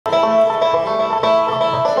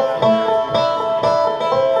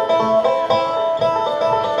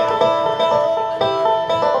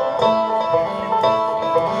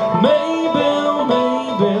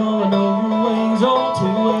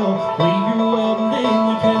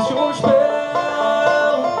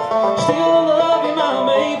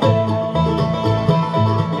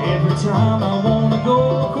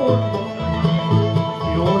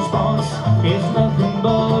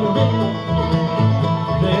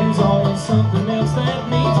something else that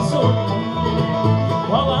needs a sorting.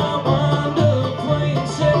 While I wind up playing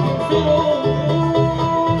second fiddle.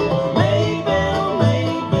 Maybelle,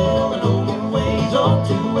 Maybelle, I know your ways all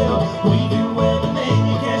too well. We do well and then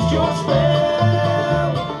you cast your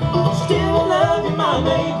spell. Still love you, my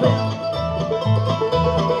Maybelle.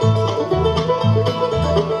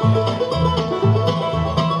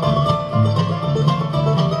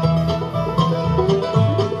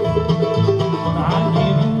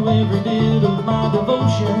 Every bit of my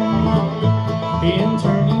devotion. In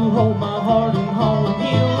turn you hold my heart and haul and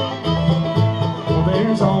heal. Well,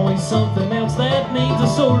 there's always something else that needs a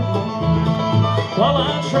sorting. While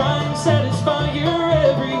I try and satisfy your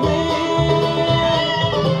every whim.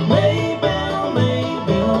 Maybelle,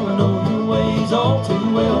 Maybelle, I know your ways all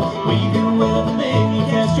too well. Weave your web and then you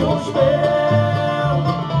cast your spell.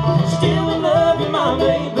 Still in love you, my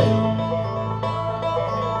Maybelle.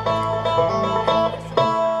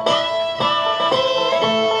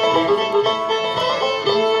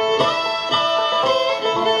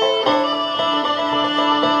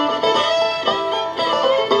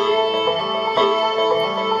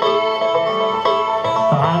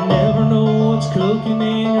 I never know what's cooking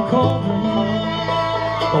in your cauldron,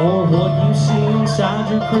 or what you see inside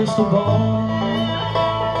your crystal ball.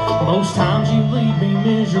 Most times you leave me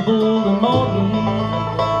miserable and maudlin,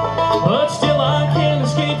 but still I can't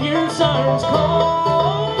escape your siren's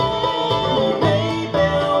call.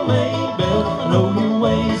 Maybelle, Maybelle, I know your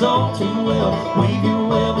ways all too well. Weave your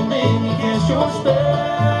web and then you cast your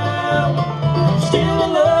spell.